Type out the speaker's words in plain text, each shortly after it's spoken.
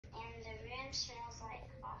Fern smells like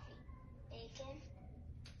coffee, bacon,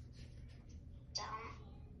 dumb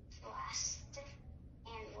plastic,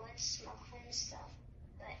 and wood smoke and stuff,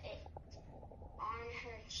 but it's on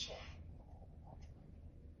her chair,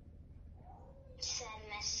 said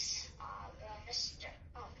Miss Rovister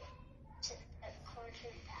to the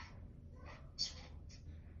quarterback.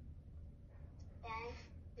 Then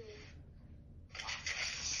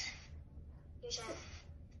he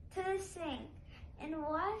to the sink and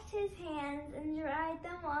washed his hands and dried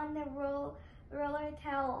them on the roller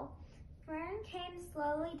towel. Fern came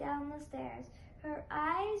slowly down the stairs. Her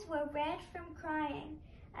eyes were red from crying.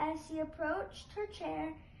 As she approached her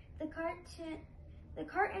chair, the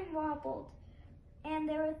curtain wobbled, and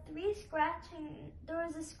there was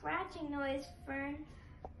a scratching noise. Fern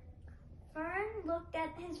looked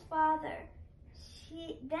at his father.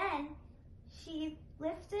 Then she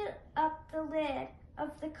lifted up the lid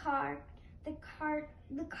of the carton.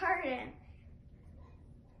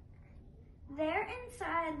 There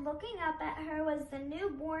inside, looking up at her, was the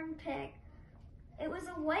newborn pig. It was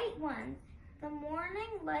a white one. The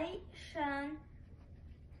morning light shone,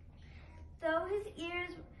 though his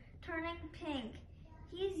ears turning pink.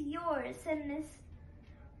 "He's yours," said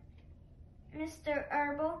Mr.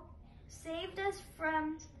 Herbal. "Saved us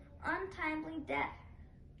from untimely death,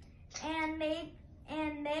 and may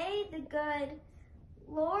the good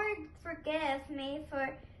Lord forgive me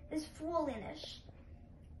for this foolishness."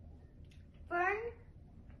 Fern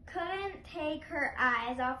couldn't take her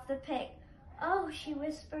eyes off the pig. "Oh," she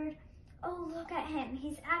whispered, "oh, look at him.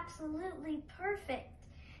 He's absolutely perfect."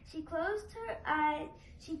 She closed her eyes.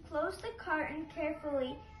 She closed the carton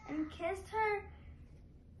carefully and kissed her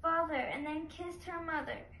father and then kissed her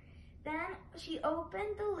mother. Then she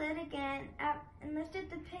opened the lid again and lifted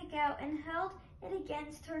the pig out and held it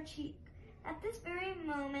against her cheek. At this very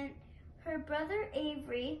moment, her brother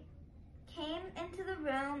Avery came into the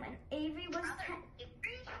room, and Avery was 10.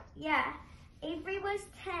 Yeah, Avery was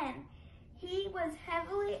 10. He was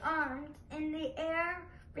heavily armed in the air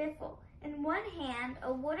rifle. In one hand,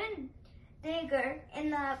 a wooden dagger in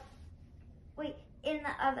the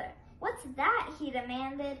other. "What's that?" he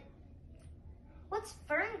demanded. "What's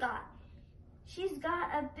Fern got?" "She's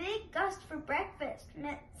got a big gust for breakfast,"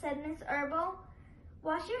 said Miss Herbal.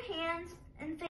 "Wash your hands and face